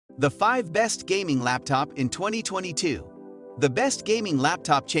The 5 Best Gaming Laptop in 2022. The best gaming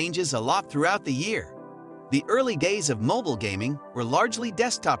laptop changes a lot throughout the year. The early days of mobile gaming were largely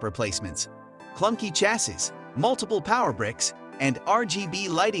desktop replacements, clunky chassis, multiple power bricks, and RGB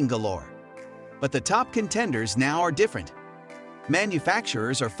lighting galore. But the top contenders now are different.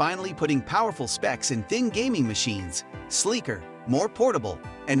 Manufacturers are finally putting powerful specs in thin gaming machines, sleeker, more portable,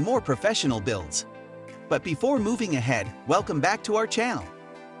 and more professional builds. But before moving ahead, welcome back to our channel.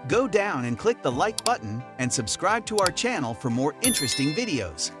 Go down and click the like button and subscribe to our channel for more interesting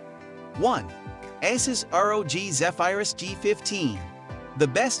videos. 1. Asus ROG Zephyrus G15. The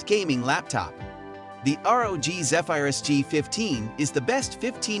best gaming laptop. The ROG Zephyrus G15 is the best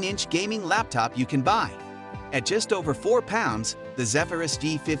 15-inch gaming laptop you can buy. At just over 4 pounds, the Zephyrus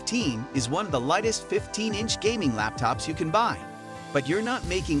G15 is one of the lightest 15-inch gaming laptops you can buy. But you're not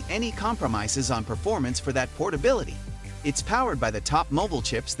making any compromises on performance for that portability. It's powered by the top mobile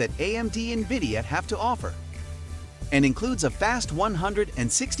chips that AMD and NVIDIA have to offer, and includes a fast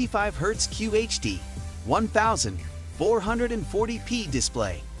 165Hz QHD 1440p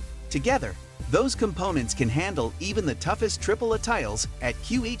display. Together, those components can handle even the toughest AAA titles at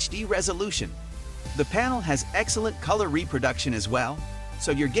QHD resolution. The panel has excellent color reproduction as well,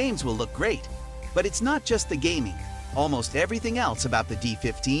 so your games will look great. But it's not just the gaming. Almost everything else about the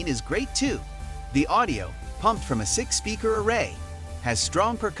D15 is great too. The audio, pumped from a 6-speaker array, has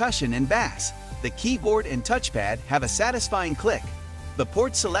strong percussion and bass. The keyboard and touchpad have a satisfying click. The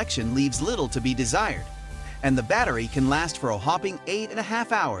port selection leaves little to be desired, and the battery can last for a whopping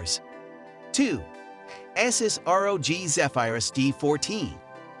 8.5 hours. 2. Asus ROG Zephyrus G14.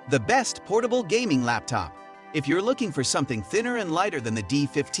 The best portable gaming laptop. If you're looking for something thinner and lighter than the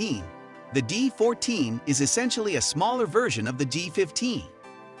D15, the D14 is essentially a smaller version of the G15.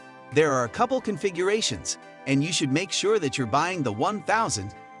 There are a couple configurations, and you should make sure that you're buying the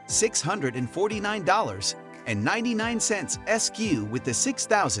 $1,649.99 SKU with the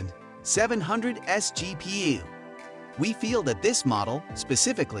 6700S GPU. We feel that this model,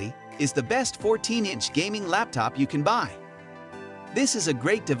 specifically, is the best 14-inch gaming laptop you can buy. This is a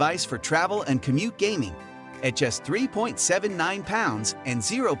great device for travel and commute gaming. At just 3.79 pounds and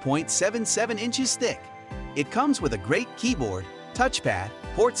 0.77 inches thick, it comes with a great keyboard, touchpad,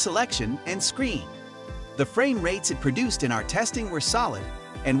 port selection, and screen. The frame rates it produced in our testing were solid,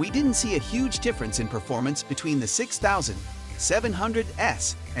 and we didn't see a huge difference in performance between the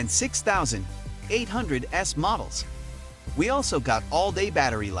 6700S and 6800S models. We also got all-day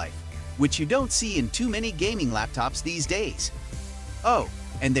battery life, which you don't see in too many gaming laptops these days. Oh,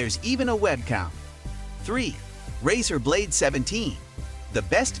 and there's even a webcam. 3. Razer Blade 17. The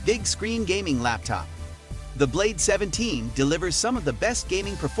best big screen gaming laptop. The Blade 17 delivers some of the best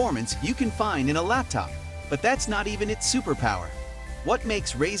gaming performance you can find in a laptop, but that's not even its superpower. What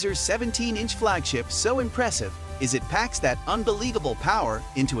makes Razer's 17-inch flagship so impressive is it packs that unbelievable power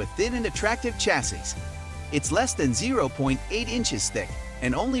into a thin and attractive chassis. It's less than 0.8 inches thick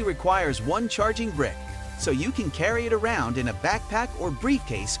and only requires one charging brick, so you can carry it around in a backpack or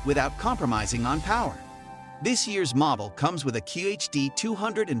briefcase without compromising on power. This year's model comes with a QHD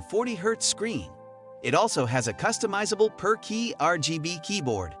 240Hz screen. It also has a customizable per-key RGB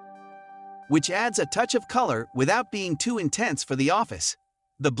keyboard, which adds a touch of color without being too intense for the office.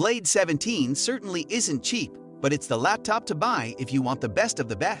 The Blade 17 certainly isn't cheap, but it's the laptop to buy if you want the best of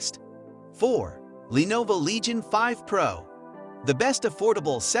the best. 4. Lenovo Legion 5 Pro. The best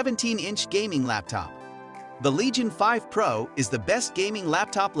affordable 17-inch gaming laptop. The Legion 5 Pro is the best gaming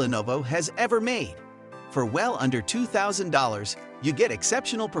laptop Lenovo has ever made. For well under $2,000, you get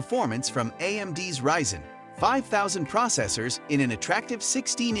exceptional performance from AMD's Ryzen 5000 processors in an attractive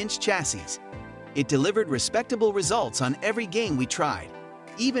 16-inch chassis. It delivered respectable results on every game we tried,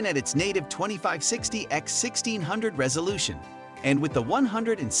 even at its native 2560x1600 resolution. And with the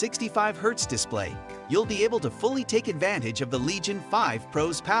 165Hz display, you'll be able to fully take advantage of the Legion 5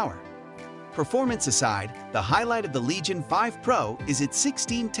 Pro's power. Performance aside, the highlight of the Legion 5 Pro is its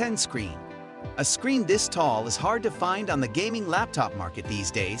 16:10 screen. A screen this tall is hard to find on the gaming laptop market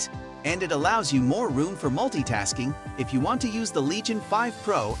these days, and it allows you more room for multitasking if you want to use the Legion 5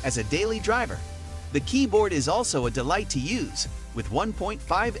 Pro as a daily driver. The keyboard is also a delight to use, with 1.5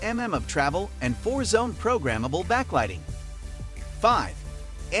 mm of travel and 4-zone programmable backlighting. 5.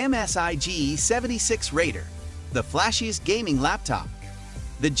 MSI GE76 Raider. The flashiest gaming laptop.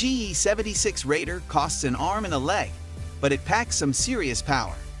 The GE76 Raider costs an arm and a leg, but it packs some serious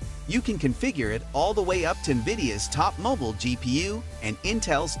power. You can configure it all the way up to NVIDIA's top mobile GPU and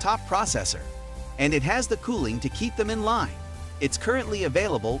Intel's top processor, and it has the cooling to keep them in line. It's currently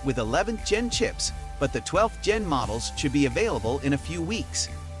available with 11th Gen chips, but the 12th Gen models should be available in a few weeks.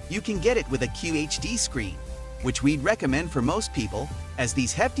 You can get it with a QHD screen, which we'd recommend for most people, as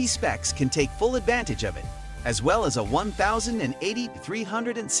these hefty specs can take full advantage of it, as well as a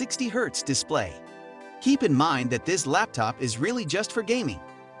 1080-360Hz display. Keep in mind that this laptop is really just for gaming.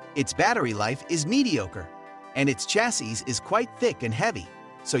 Its battery life is mediocre, and its chassis is quite thick and heavy,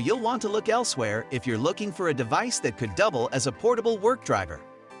 so you'll want to look elsewhere if you're looking for a device that could double as a portable work driver.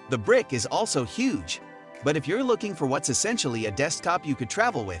 The brick is also huge, but if you're looking for what's essentially a desktop you could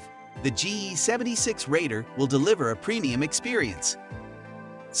travel with, the GE76 Raider will deliver a premium experience.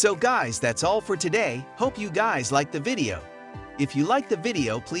 So guys, that's all for today. Hope you guys liked the video. If you liked the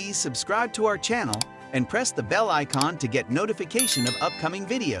video, please subscribe to our channel and press the bell icon to get notification of upcoming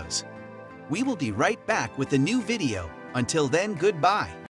videos. We will be right back with a new video. Until then, goodbye.